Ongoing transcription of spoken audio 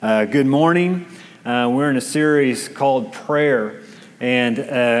Good morning. We're in a series called Prayer. And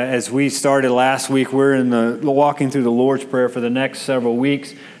as we started last week, we're walking through the Lord's Prayer for the next several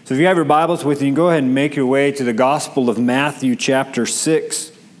weeks. So if you have your Bibles with you, you can go ahead and make your way to the Gospel of Matthew chapter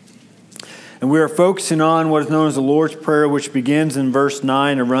 6. And we are focusing on what is known as the Lord's Prayer, which begins in verse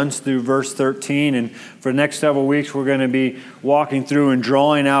 9 and runs through verse 13. And for the next several weeks, we're going to be walking through and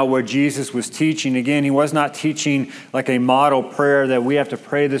drawing out what Jesus was teaching. Again, he was not teaching like a model prayer that we have to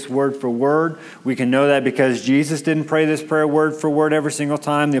pray this word for word. We can know that because Jesus didn't pray this prayer word for word every single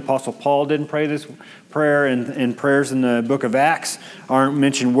time. The Apostle Paul didn't pray this prayer, and prayers in the book of Acts aren't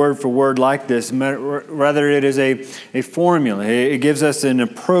mentioned word for word like this. Rather, it is a formula. It gives us an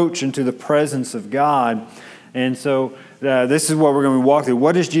approach into the presence of God. And so this is what we're going to walk through.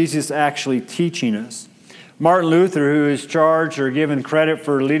 What is Jesus actually teaching us? Martin Luther, who is charged or given credit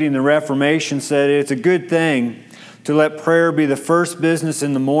for leading the Reformation, said it's a good thing to let prayer be the first business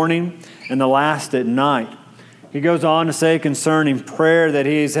in the morning and the last at night. He goes on to say concerning prayer that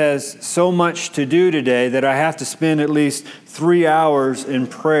he has so much to do today that I have to spend at least 3 hours in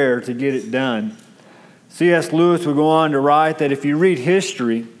prayer to get it done. C.S. Lewis would go on to write that if you read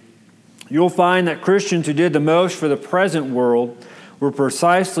history, you'll find that Christians who did the most for the present world were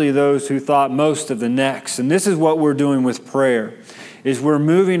precisely those who thought most of the next. And this is what we're doing with prayer, is we're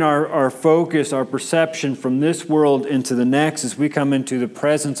moving our focus, our perception from this world into the next as we come into the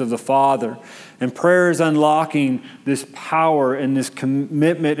presence of the Father. And prayer is unlocking this power and this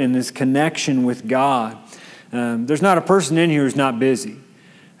commitment and this connection with God. There's not a person in here who's not busy.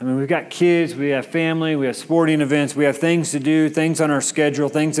 I mean, we've got kids, we have family, we have sporting events, we have things to do, things on our schedule,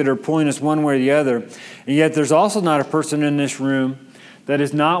 things that are pulling us one way or the other. And yet there's also not a person in this room that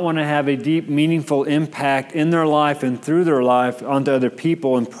does not want to have a deep, meaningful impact in their life and through their life onto other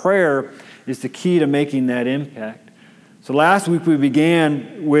people. And prayer is the key to making that impact. So last week we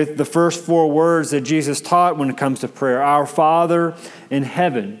began with the first 4 words that Jesus taught when it comes to prayer. Our Father in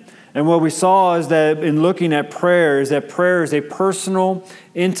heaven. And what we saw is that in looking at prayer is that prayer is a personal,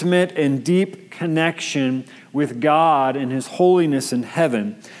 intimate, and deep connection with God and His holiness in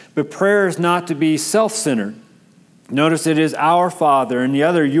heaven. But prayer is not to be self-centered. Notice it is our Father, and the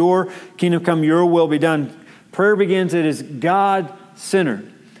other, your kingdom come, your will be done. Prayer begins, it is God-centered.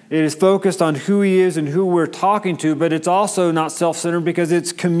 It is focused on who He is and who we're talking to, but it's also not self-centered because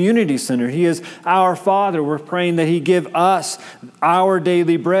it's community-centered. He is our Father. We're praying that He give us our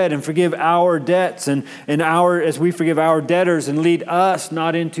daily bread and forgive our debts and as we forgive our debtors and lead us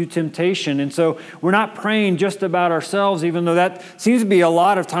not into temptation. And so we're not praying just about ourselves, even though that seems to be a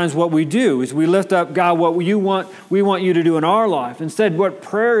lot of times what we do is we lift up, God, what we want you to do in our life. Instead, what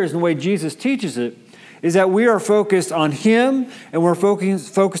prayer is and the way Jesus teaches it is that we are focused on Him and we're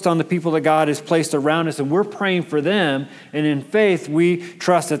focused on the people that God has placed around us, and we're praying for them, and in faith we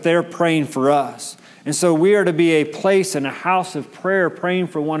trust that they're praying for us. And so we are to be a place and a house of prayer, praying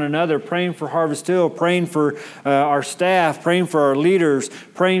for one another, praying for Harvest Hill, praying for our staff, praying for our leaders,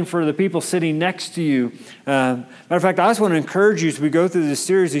 praying for the people sitting next to you. Matter of fact, I just want to encourage you as we go through this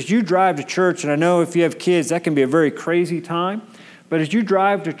series, as you drive to church, and I know if you have kids, that can be a very crazy time. But as you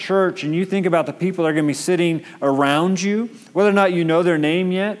drive to church and you think about the people that are going to be sitting around you, whether or not you know their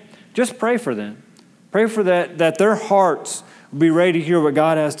name yet, just pray for them. Pray for that their hearts will be ready to hear what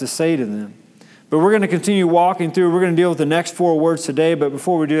God has to say to them. But we're going to continue walking through. We're going to deal with the next 4 words today. But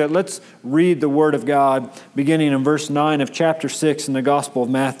before we do that, let's read the Word of God beginning in verse 9 of chapter 6 in the Gospel of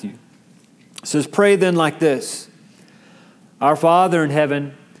Matthew. It says, "Pray then like this, Our Father in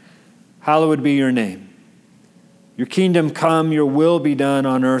heaven, hallowed be your name. Your kingdom come, your will be done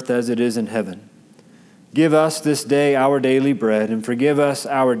on earth as it is in heaven. Give us this day our daily bread, and forgive us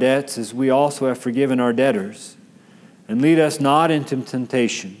our debts as we also have forgiven our debtors. And lead us not into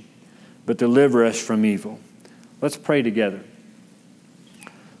temptation, but deliver us from evil." Let's pray together.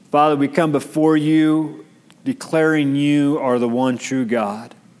 Father, we come before you declaring you are the one true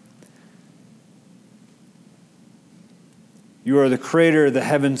God. You are the creator of the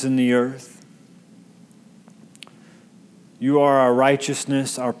heavens and the earth. You are our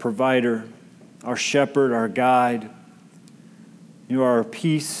righteousness, our provider, our shepherd, our guide. You are our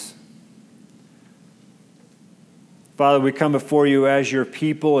peace. Father, we come before you as your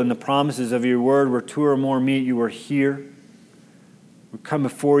people and the promises of your word, where 2 or more meet, you are here. We come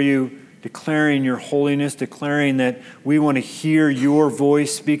before you declaring your holiness, declaring that we want to hear your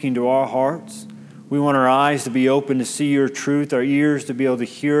voice speaking to our hearts. We want our eyes to be open to see your truth, our ears to be able to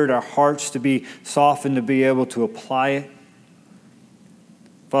hear it, our hearts to be softened to be able to apply it.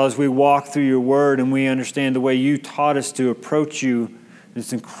 Father, as we walk through your word and we understand the way you taught us to approach you,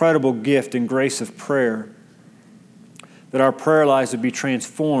 this incredible gift and grace of prayer, that our prayer lives would be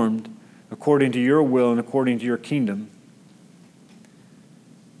transformed according to your will and according to your kingdom.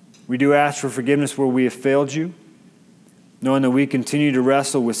 We do ask for forgiveness where we have failed you, knowing that we continue to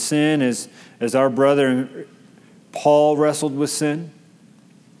wrestle with sin as our brother Paul wrestled with sin.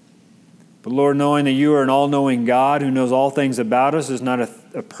 But Lord, knowing that you are an all-knowing God who knows all things about us, there's not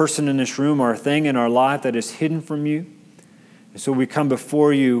a person in this room or a thing in our life that is hidden from you. And so we come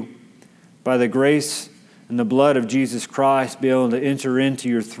before you by the grace and the blood of Jesus Christ, be able to enter into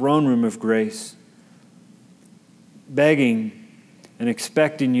your throne room of grace, begging and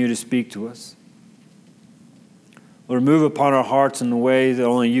expecting you to speak to us. Lord, move upon our hearts in the way that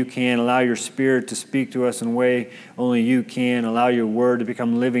only you can. Allow your Spirit to speak to us in a way only you can. Allow your word to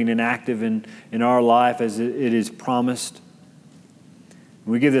become living and active in our life as it is promised.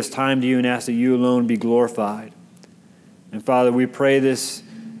 We give this time to you and ask that you alone be glorified. And Father, we pray this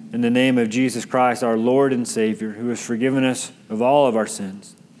in the name of Jesus Christ, our Lord and Savior, who has forgiven us of all of our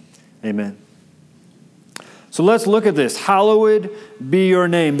sins. Amen. So let's look at this. Hallowed be your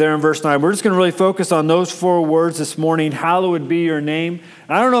name, there in verse 9. We're just going to really focus on those 4 words this morning. Hallowed be your name.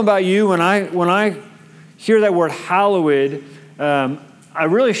 I don't know about you, when I hear that word hallowed, I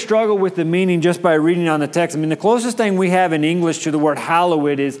really struggle with the meaning just by reading on the text. I mean, the closest thing we have in English to the word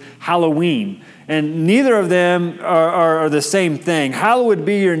hallowed is Halloween. And neither of them are the same thing. Hallowed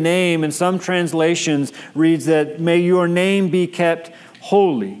be your name, in some translations, reads that may your name be kept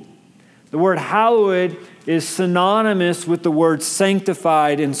holy. The word hallowed is synonymous with the word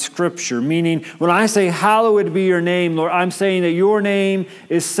sanctified in Scripture, meaning when I say hallowed be your name, Lord, I'm saying that your name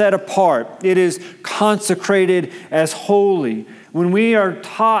is set apart. It is consecrated as holy. When we are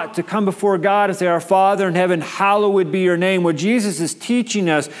taught to come before God and say, our Father in heaven, hallowed be your name, what Jesus is teaching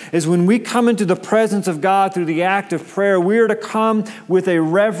us is when we come into the presence of God through the act of prayer, we are to come with a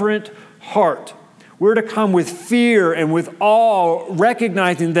reverent heart. We're to come with fear and with awe,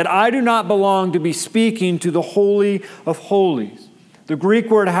 recognizing that I do not belong to be speaking to the Holy of Holies. The Greek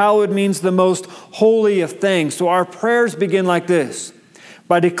word hallowed means the most holy of things. So our prayers begin like this: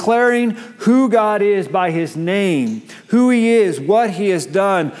 by declaring who God is by His name, who He is, what He has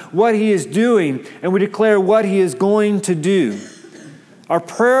done, what He is doing, and we declare what He is going to do. Our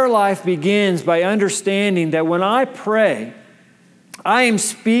prayer life begins by understanding that when I pray, I am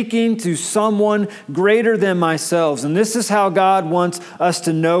speaking to someone greater than myself. And this is how God wants us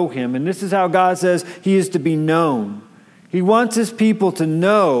to know Him. And this is how God says He is to be known. He wants His people to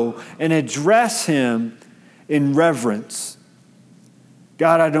know and address Him in reverence.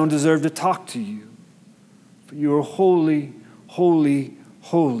 God, I don't deserve to talk to you, but you are holy, holy,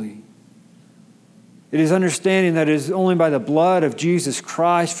 holy. It is understanding that it is only by the blood of Jesus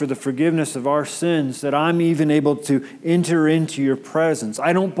Christ for the forgiveness of our sins that I'm even able to enter into your presence.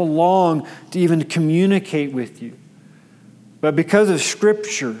 I don't belong to even communicate with you. But because of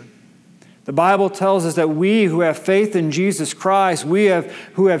Scripture, the Bible tells us that we who have faith in Jesus Christ,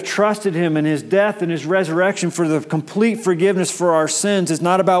 who have trusted Him in His death and His resurrection for the complete forgiveness for our sins, is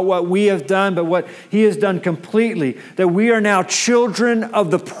not about what we have done, but what He has done completely. That we are now children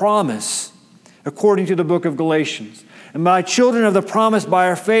of the promise, according to the book of Galatians. And by children of the promise, by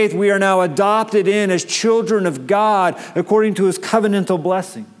our faith, we are now adopted in as children of God, according to His covenantal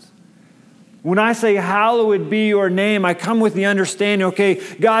blessings. When I say, hallowed be your name, I come with the understanding, okay,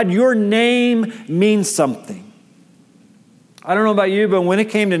 God, your name means something. I don't know about you, but when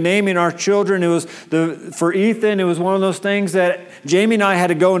it came to naming our children, for Ethan, it was one of those things that Jamie and I had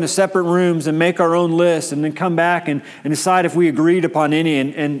to go into separate rooms and make our own list and then come back and decide if we agreed upon any.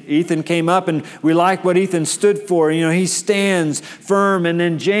 And Ethan came up and we liked what Ethan stood for. You know, he stands firm. And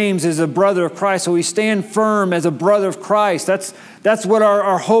then James is a brother of Christ, so we stand firm as a brother of Christ. That's what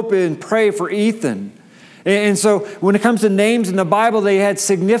our hope is and pray for Ethan. And so when it comes to names in the Bible, they had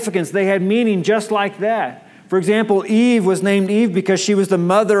significance. They had meaning just like that. For example, Eve was named Eve because she was the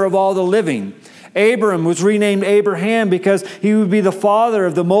mother of all the living. Abram was renamed Abraham because he would be the father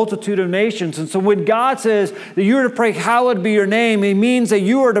of the multitude of nations. And so when God says that you are to pray, hallowed be your name, He means that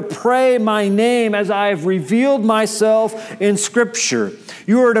you are to pray my name as I have revealed myself in Scripture.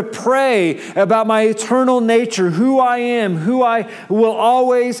 You are to pray about my eternal nature, who I am, who I will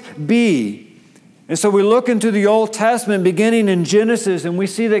always be. And so we look into the Old Testament beginning in Genesis, and we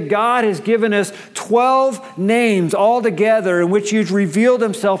see that God has given us 12 names altogether in which He's revealed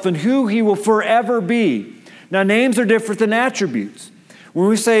Himself and who He will forever be. Now, names are different than attributes. When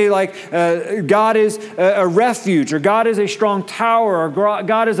we say God is a refuge, or God is a strong tower, or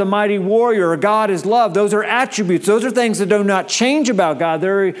God is a mighty warrior, or God is love, those are attributes. Those are things that do not change about God.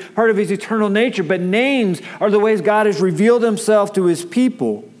 They're part of His eternal nature. But names are the ways God has revealed Himself to His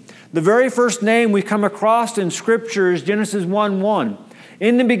people. The very first name we come across in Scripture is Genesis 1:1.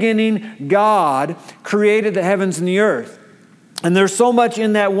 In the beginning, God created the heavens and the earth. And there's so much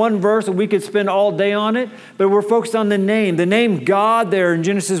in that one verse that we could spend all day on it, but we're focused on the name. The name God there in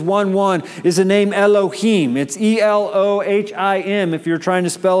Genesis 1:1 is the name Elohim. It's Elohim if you're trying to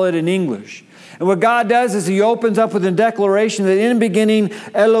spell it in English. And what God does is He opens up with a declaration that in the beginning,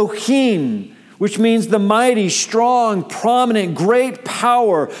 Elohim, which means the mighty, strong, prominent, great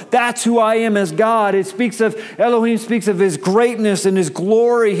power. That's who I am as God. Elohim speaks of His greatness and His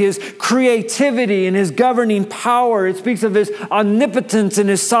glory, His creativity and His governing power. It speaks of His omnipotence and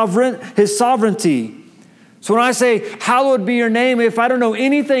His sovereignty. So when I say, hallowed be your name, if I don't know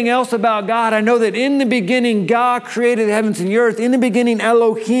anything else about God, I know that in the beginning, God created the heavens and the earth. In the beginning,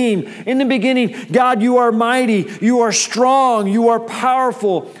 Elohim. In the beginning, God, you are mighty. You are strong. You are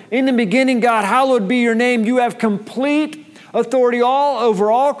powerful. In the beginning, God, hallowed be your name. You have complete authority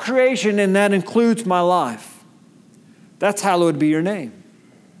over all creation, and that includes my life. That's hallowed be your name.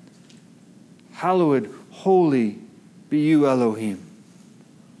 Hallowed, holy be you, Elohim.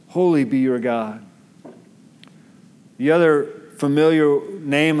 Holy be your God. The other familiar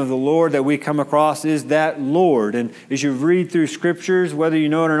name of the Lord that we come across is that Lord. And as you read through Scriptures, whether you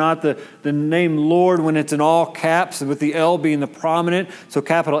know it or not, the name Lord, when it's in all caps, with the L being the prominent, so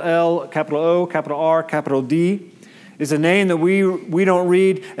capital L, capital O, capital R, capital D, is a name that we don't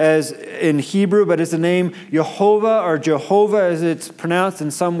read as in Hebrew, but it's the name Jehovah, or Jehovah as it's pronounced in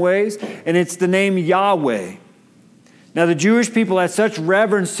some ways, and it's the name Yahweh. Now, the Jewish people had such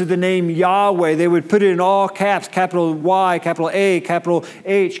reverence to the name Yahweh, they would put it in all caps, capital Y, capital A, capital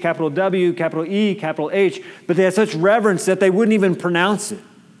H, capital W, capital E, capital H, but they had such reverence that they wouldn't even pronounce it.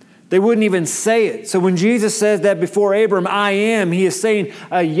 They wouldn't even say it. So when Jesus says that before Abram, I am, He is saying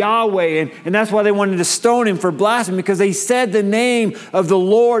Yahweh. And that's why they wanted to stone Him for blasphemy, because they said the name of the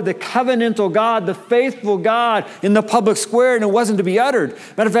Lord, the covenantal God, the faithful God in the public square, and it wasn't to be uttered.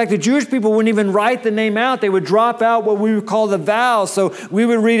 Matter of fact, the Jewish people wouldn't even write the name out. They would drop out what we would call the vowels. So we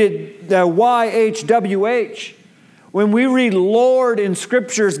would read it YHWH. When we read Lord in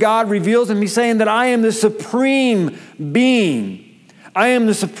Scriptures, God reveals Him. He's saying that I am the supreme being. I am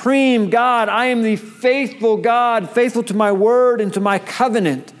the supreme God. I am the faithful God, faithful to my word and to my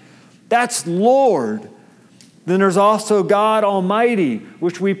covenant. That's Lord. Then there's also God Almighty,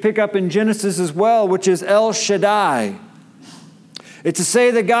 which we pick up in Genesis as well, which is El Shaddai. It's to say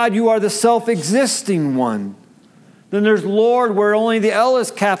that God, you are the self-existing one. Then there's Lord, where only the L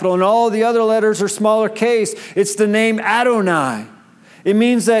is capital and all the other letters are smaller case. It's the name Adonai. It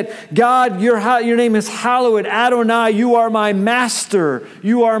means that God, your name is hallowed. Adonai, you are my master.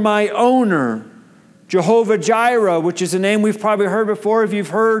 You are my owner. Jehovah Jireh, which is a name we've probably heard before. If you've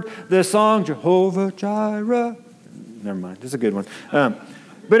heard the song, Jehovah Jireh. Never mind, this is a good one.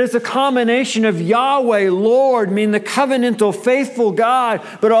 But it's a combination of Yahweh, Lord, meaning the covenantal, faithful God,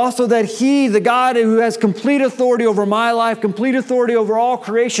 but also that He, the God who has complete authority over my life, complete authority over all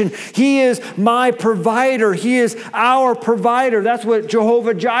creation, He is my provider. He is our provider. That's what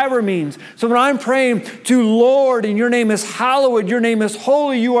Jehovah Jireh means. So when I'm praying to Lord, and your name is hallowed, your name is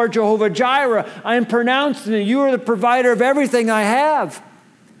holy, you are Jehovah Jireh, I am pronouncing it. You are the provider of everything I have.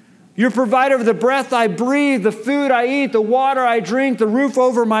 You're provider of the breath I breathe, the food I eat, the water I drink, the roof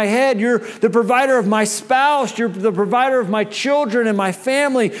over my head. You're the provider of my spouse. You're the provider of my children and my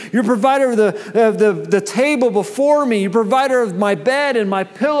family. You're provider of the table before me. You're provider of my bed and my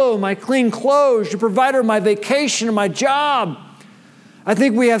pillow, my clean clothes. You're provider of my vacation and my job. I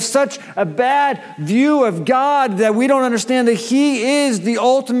think we have such a bad view of God that we don't understand that He is the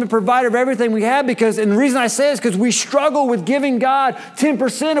ultimate provider of everything we have, and the reason I say it is because we struggle with giving God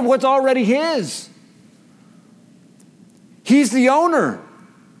 10% of what's already His. He's the owner.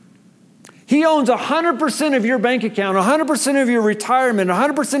 He owns 100% of your bank account, 100% of your retirement,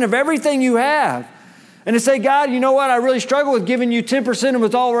 100% of everything you have. And to say, God, you know what? I really struggle with giving you 10% of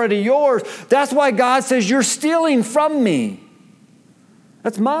what's already yours. That's why God says, you're stealing from me.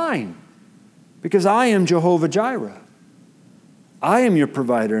 That's mine, because I am Jehovah Jireh. I am your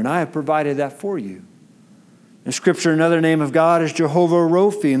provider, and I have provided that for you. In Scripture, another name of God is Jehovah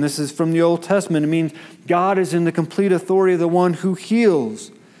Rophi, and this is from the Old Testament. It means God is in the complete authority of the one who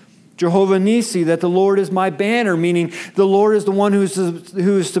heals. Jehovah Nissi, that the Lord is my banner, meaning the Lord is the one who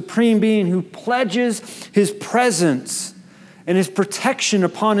is supreme being, who pledges His presence and His protection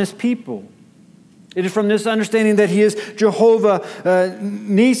upon His people. It is from this understanding that He is Jehovah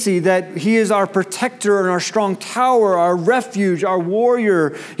Nissi, that He is our protector and our strong tower, our refuge, our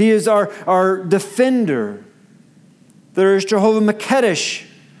warrior. He is our defender. There is Jehovah Makedesh,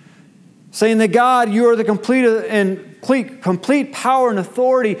 saying that God, you are the complete power and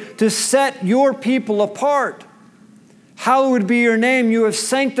authority to set your people apart. Hallowed be your name. You have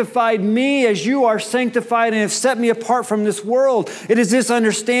sanctified me as you are sanctified and have set me apart from this world. It is this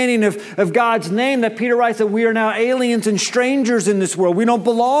understanding of God's name that Peter writes that we are now aliens and strangers in this world. We don't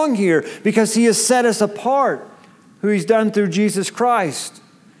belong here because he has set us apart, who he's done through Jesus Christ.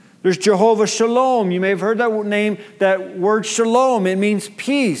 There's Jehovah Shalom. You may have heard that name, that word shalom. It means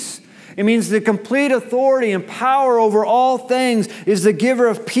peace. It means the complete authority and power over all things is the giver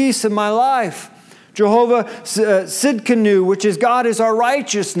of peace in my life. Jehovah Sidkenu, which is God is our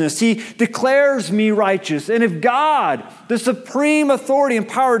righteousness. He declares me righteous. And if God, the supreme authority and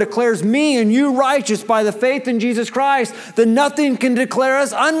power, declares me and you righteous by the faith in Jesus Christ, then nothing can declare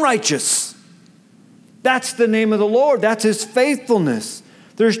us unrighteous. That's the name of the Lord. That's his faithfulness.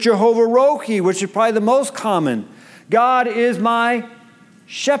 There's Jehovah Rohi, which is probably the most common. God is my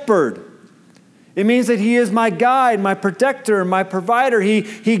shepherd. It means that he is my guide, my protector, my provider.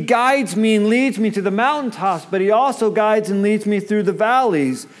 He guides me and leads me to the mountaintops, but he also guides and leads me through the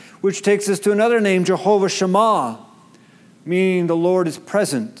valleys, which takes us to another name, Jehovah Shammah, meaning the Lord is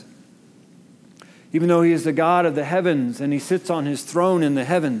present. Even though he is the God of the heavens and he sits on his throne in the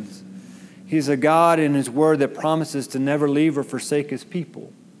heavens, he's a God in his word that promises to never leave or forsake his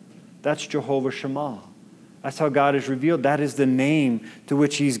people. That's Jehovah Shammah. That's how God is revealed. That is the name to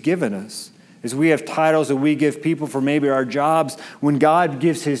which he's given us. As we have titles that we give people for maybe our jobs, when God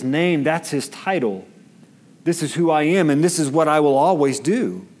gives his name, that's his title. This is who I am, and this is what I will always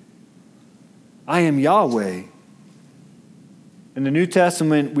do. I am Yahweh. In the New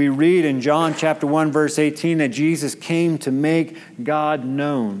Testament, we read in John chapter 1, verse 18, that Jesus came to make God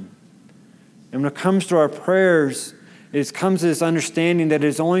known. And when it comes to our prayers, it comes to this understanding that it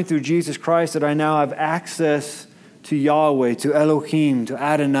is only through Jesus Christ that I now have access to Yahweh, to Elohim, to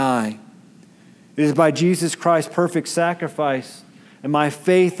Adonai. It is by Jesus Christ's perfect sacrifice and my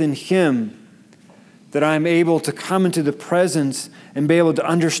faith in him that I am able to come into the presence and be able to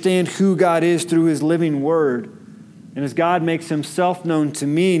understand who God is through his living word. And as God makes himself known to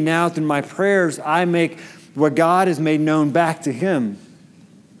me, now through my prayers, I make what God has made known back to him.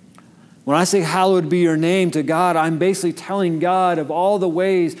 When I say, hallowed be your name to God, I'm basically telling God of all the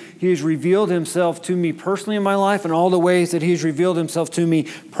ways he has revealed himself to me personally in my life and all the ways that he has revealed himself to me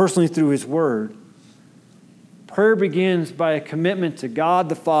personally through his word. Prayer begins by a commitment to God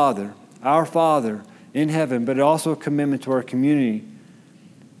the Father, our Father in heaven, but also a commitment to our community.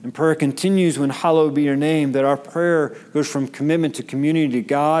 And prayer continues when hallowed be your name, that our prayer goes from commitment to community to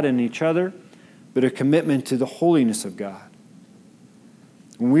God and each other, but a commitment to the holiness of God.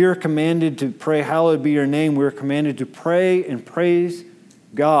 When we are commanded to pray, hallowed be your name, we are commanded to pray and praise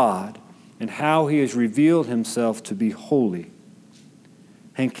God and how he has revealed himself to be holy.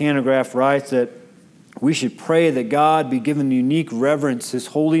 Hank Hanegraaff writes that we should pray that God be given the unique reverence his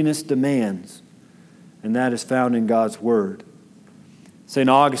holiness demands, and that is found in God's word. St.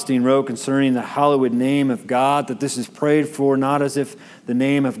 Augustine wrote concerning the hallowed name of God that this is prayed for not as if the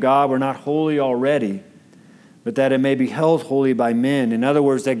name of God were not holy already, but that it may be held holy by men. In other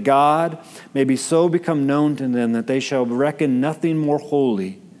words, that God may be so become known to them that they shall reckon nothing more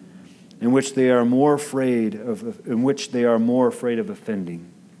holy, in which they are more afraid of offending.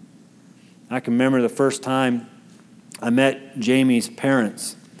 I can remember the first time I met Jamie's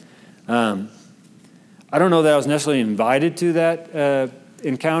parents. I don't know that I was necessarily invited to that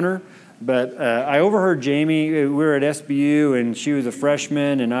encounter, but I overheard Jamie. We were at SBU, and she was a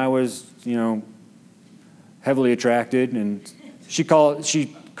freshman, and I was, heavily attracted. And she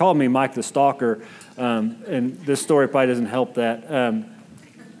called me Mike the Stalker, and this story probably doesn't help that.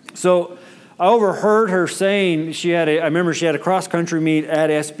 So I overheard her saying I remember she had a cross-country meet at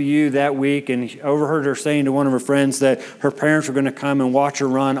SBU that week, and I overheard her saying to one of her friends that her parents were going to come and watch her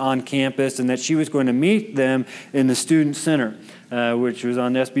run on campus and that she was going to meet them in the student center, which was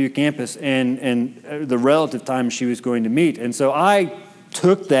on the SBU campus, and the relative time she was going to meet. And so I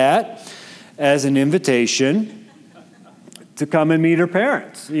took that as an invitation to come and meet her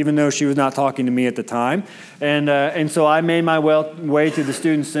parents, even though she was not talking to me at the time. And so I made my way to the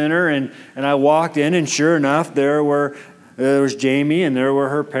student center, and I walked in, and sure enough, there was Jamie, and there were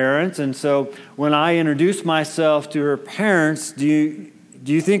her parents. And so when I introduced myself to her parents, do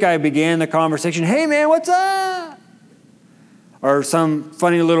you think I began the conversation, "Hey man, what's up?" Or some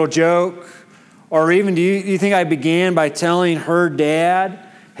funny little joke? Or even do you think I began by telling her dad,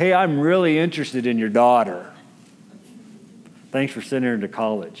 "Hey, I'm really interested in your daughter. Thanks for sending her to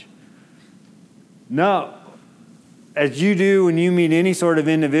college"? No. As you do when you meet any sort of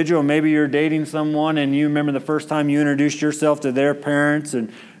individual, maybe you're dating someone and you remember the first time you introduced yourself to their parents,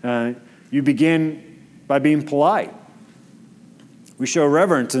 and you begin by being polite. We show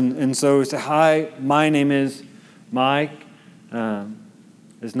reverence, and so we say, "Hi, my name is Mike.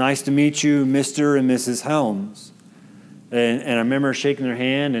 It's nice to meet you, Mr. and Mrs. Helms." And I remember shaking their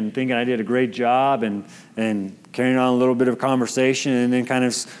hand and thinking I did a great job and carrying on a little bit of conversation and then kind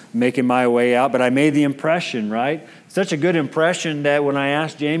of making my way out. But I made the impression, right? Such a good impression that when I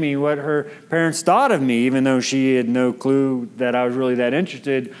asked Jamie what her parents thought of me, even though she had no clue that I was really that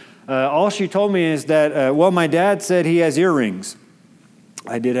interested, all she told me is that, well, my dad said he has earrings.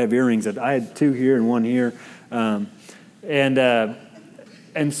 I did have earrings. I had 2 here and 1 here. And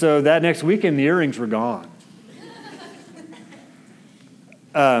so that next weekend, the earrings were gone.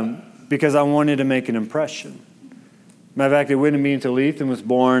 Because I wanted to make an impression. Matter of fact, it wouldn't be until Ethan was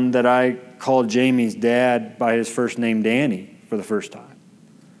born that I called Jamie's dad by his first name, Danny, for the first time.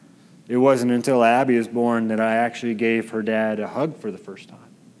 It wasn't until Abby was born that I actually gave her dad a hug for the first time.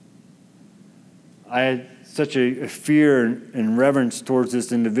 I had such a fear and reverence towards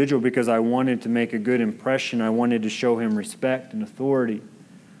this individual because I wanted to make a good impression. I wanted to show him respect and authority.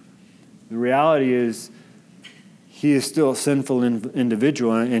 The reality is, he is still a sinful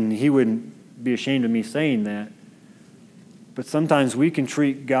individual, and he wouldn't be ashamed of me saying that. But sometimes we can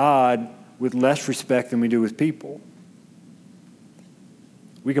treat God with less respect than we do with people.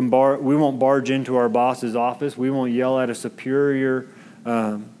 We won't barge into our boss's office. We won't yell at a superior.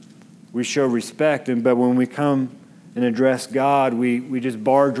 We show respect, but when we come and address God, we just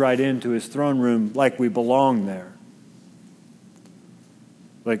barge right into his throne room like we belong there.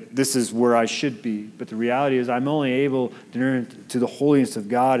 Like, this is where I should be. But the reality is I'm only able to enter to the holiness of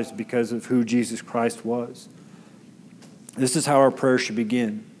God is because of who Jesus Christ was. This is how our prayer should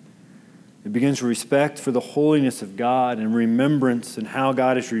begin. It begins with respect for the holiness of God and remembrance and how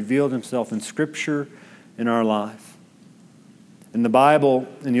God has revealed himself in Scripture in our life. In the Bible,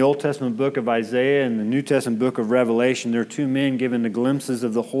 in the Old Testament book of Isaiah and the New Testament book of Revelation, there are 2 men given the glimpses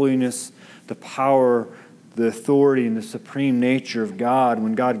of the holiness, the power, the authority, and the supreme nature of God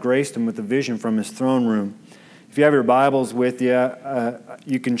when God graced him with a vision from his throne room. If you have your Bibles with you,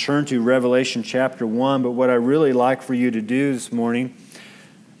 you can turn to Revelation chapter 1, but what I really like for you to do this morning,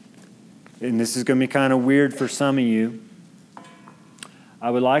 and this is going to be kind of weird for some of you, I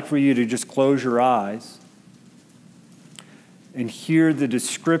would like for you to just close your eyes and hear the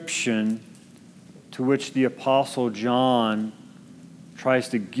description to which the Apostle John tries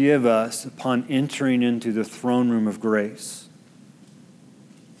to give us upon entering into the throne room of grace.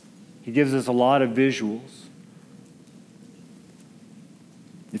 He gives us a lot of visuals.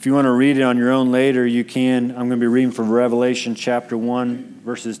 If you want to read it on your own later, you can. I'm going to be reading from Revelation chapter 1,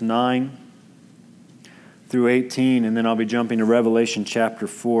 verses 9 through 18, and then I'll be jumping to Revelation chapter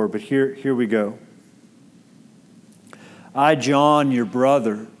 4. But here we go. I, John, your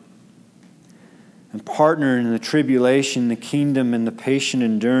brother, and partner in the tribulation, the kingdom, and the patient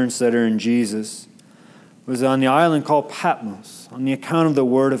endurance that are in Jesus, was on the island called Patmos on the account of the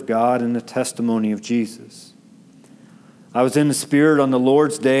word of God and the testimony of Jesus. I was in the Spirit on the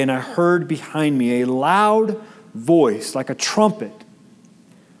Lord's day, and I heard behind me a loud voice like a trumpet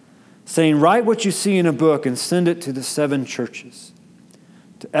saying, "Write what you see in a book and send it to the 7 churches,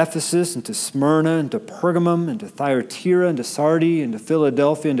 to Ephesus and to Smyrna and to Pergamum and to Thyatira and to Sardis and to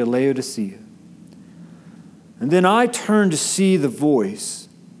Philadelphia and to Laodicea." And then I turned to see the voice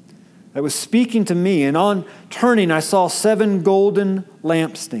that was speaking to me, and on turning I saw 7 golden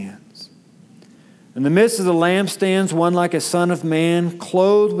lampstands. In the midst of the lampstands, one like a son of man,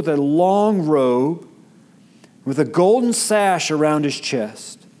 clothed with a long robe, with a golden sash around his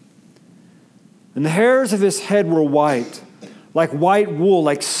chest. And the hairs of his head were white, like white wool,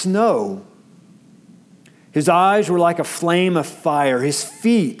 like snow. His eyes were like a flame of fire. His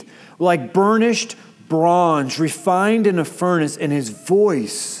feet were like burnished bronze, refined in a furnace, and his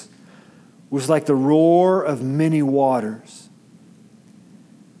voice was like the roar of many waters.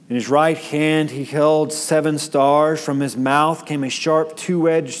 In his right hand he held 7 stars. From his mouth came a sharp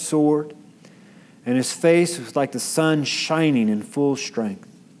 2-edged sword, and his face was like the sun shining in full strength.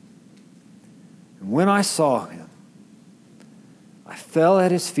 And when I saw him, I fell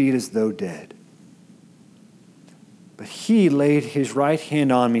at his feet as though dead. But he laid his right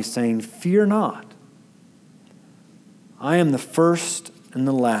hand on me, saying, "Fear not. I am the first and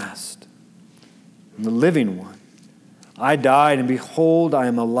the last, and the living one. I died, and behold, I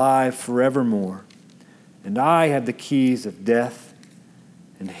am alive forevermore, and I have the keys of death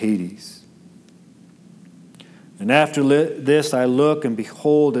and Hades." And after this I look, and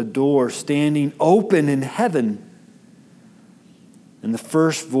behold, a door standing open in heaven. And the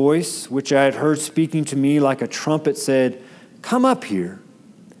first voice, which I had heard speaking to me like a trumpet, said, "Come up here,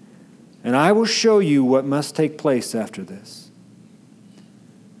 and I will show you what must take place after this.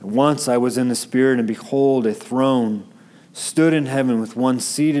 And once I was in the Spirit, and behold, a throne stood in heaven with one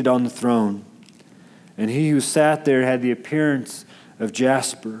seated on the throne. And he who sat there had the appearance of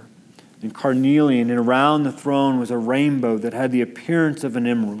jasper and carnelian, and around the throne was a rainbow that had the appearance of an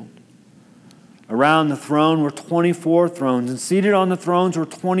emerald. Around the throne were 24 thrones, and seated on the thrones were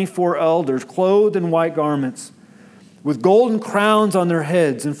 24 elders, clothed in white garments, with golden crowns on their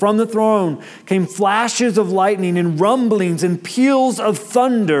heads. And from the throne came flashes of lightning and rumblings and peals of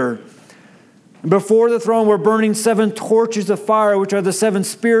thunder. And before the throne were burning 7 torches of fire, which are the 7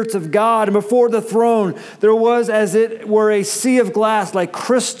 spirits of God. And before the throne there was as it were a sea of glass like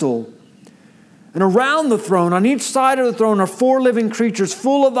crystal. And around the throne, on each side of the throne, are 4 living creatures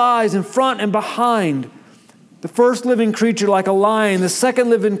full of eyes in front and behind. The first living creature like a lion, the second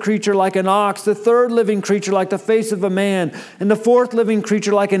living creature like an ox, the third living creature like the face of a man, and the fourth living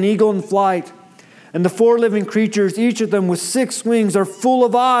creature like an eagle in flight. And the 4 living creatures, each of them with 6 wings, are full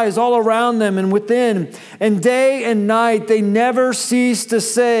of eyes all around them and within. And day and night they never cease to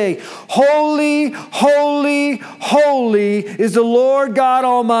say, Holy, holy, holy is the Lord God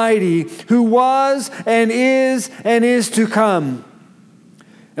Almighty, who was and is to come.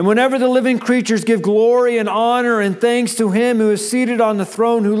 And whenever the living creatures give glory and honor and thanks to Him who is seated on the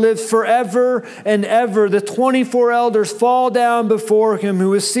throne, who lives forever and ever, the 24 elders fall down before Him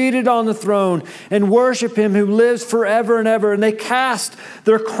who is seated on the throne and worship Him who lives forever and ever. And they cast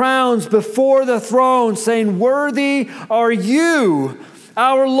their crowns before the throne, saying, Worthy are you,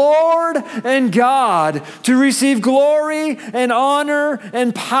 our Lord and God, to receive glory and honor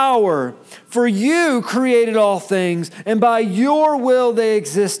and power. For you created all things, and by your will they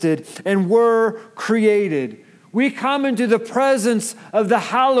existed and were created. We come into the presence of the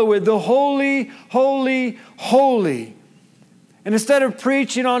hallowed, the holy, holy, holy. And instead of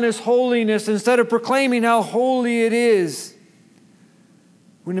preaching on His holiness, instead of proclaiming how holy it is,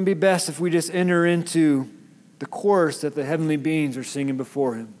 wouldn't it be best if we just enter into the chorus that the heavenly beings are singing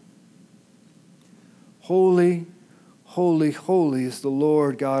before Him? Holy, holy, holy is the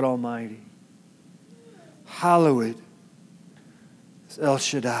Lord God Almighty. Hallowed is El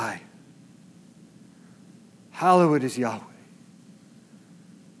Shaddai. Hallowed is Yahweh.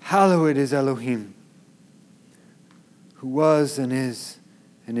 Hallowed is Elohim, who was and is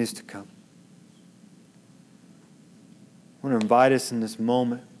to come. I want to invite us in this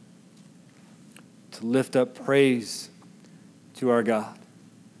moment to lift up praise to our God,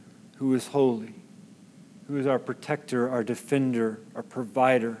 who is holy, who is our protector, our defender, our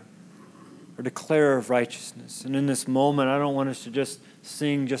provider, our declarer of righteousness. And in this moment, I don't want us to just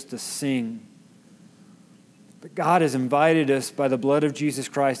to sing. But God has invited us by the blood of Jesus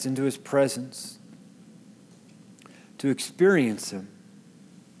Christ into His presence to experience Him.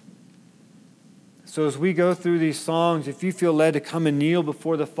 So as we go through these songs, if you feel led to come and kneel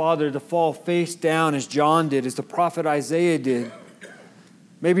before the Father, to fall face down as John did, as the prophet Isaiah did.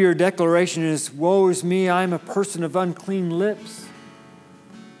 Maybe your declaration is, woe is me, I am a person of unclean lips.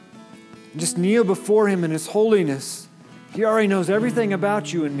 Just kneel before Him in His holiness. He already knows everything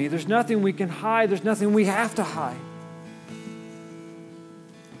about you and me. There's nothing we can hide. There's nothing we have to hide.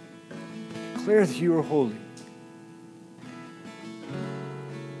 Declare that you are holy.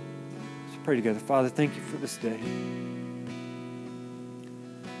 Let's pray together. Father, thank you for this day.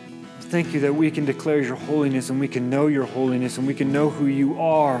 Thank you that we can declare your holiness, and we can know your holiness, and we can know who you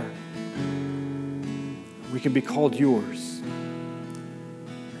are. We can be called yours.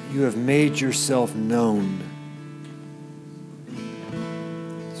 You have made yourself known.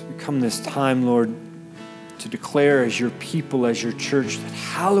 So we come this time, Lord, to declare as your people, as your church, that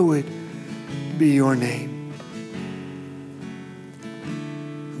hallowed be your name.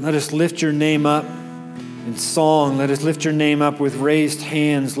 Let us lift your name up in song. Let us lift your name up with raised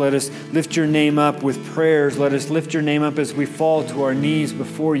hands. Let us lift your name up with prayers. Let us lift your name up as we fall to our knees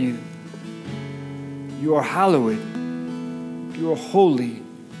before you. You are hallowed. You are holy.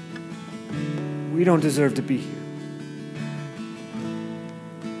 We don't deserve to be here.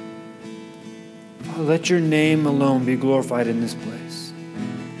 Father, let your name alone be glorified in this place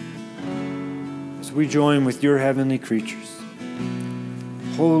as we join with your heavenly creatures.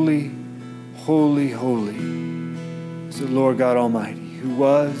 Holy, holy, holy is the Lord God Almighty, who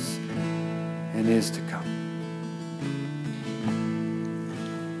was and is to come.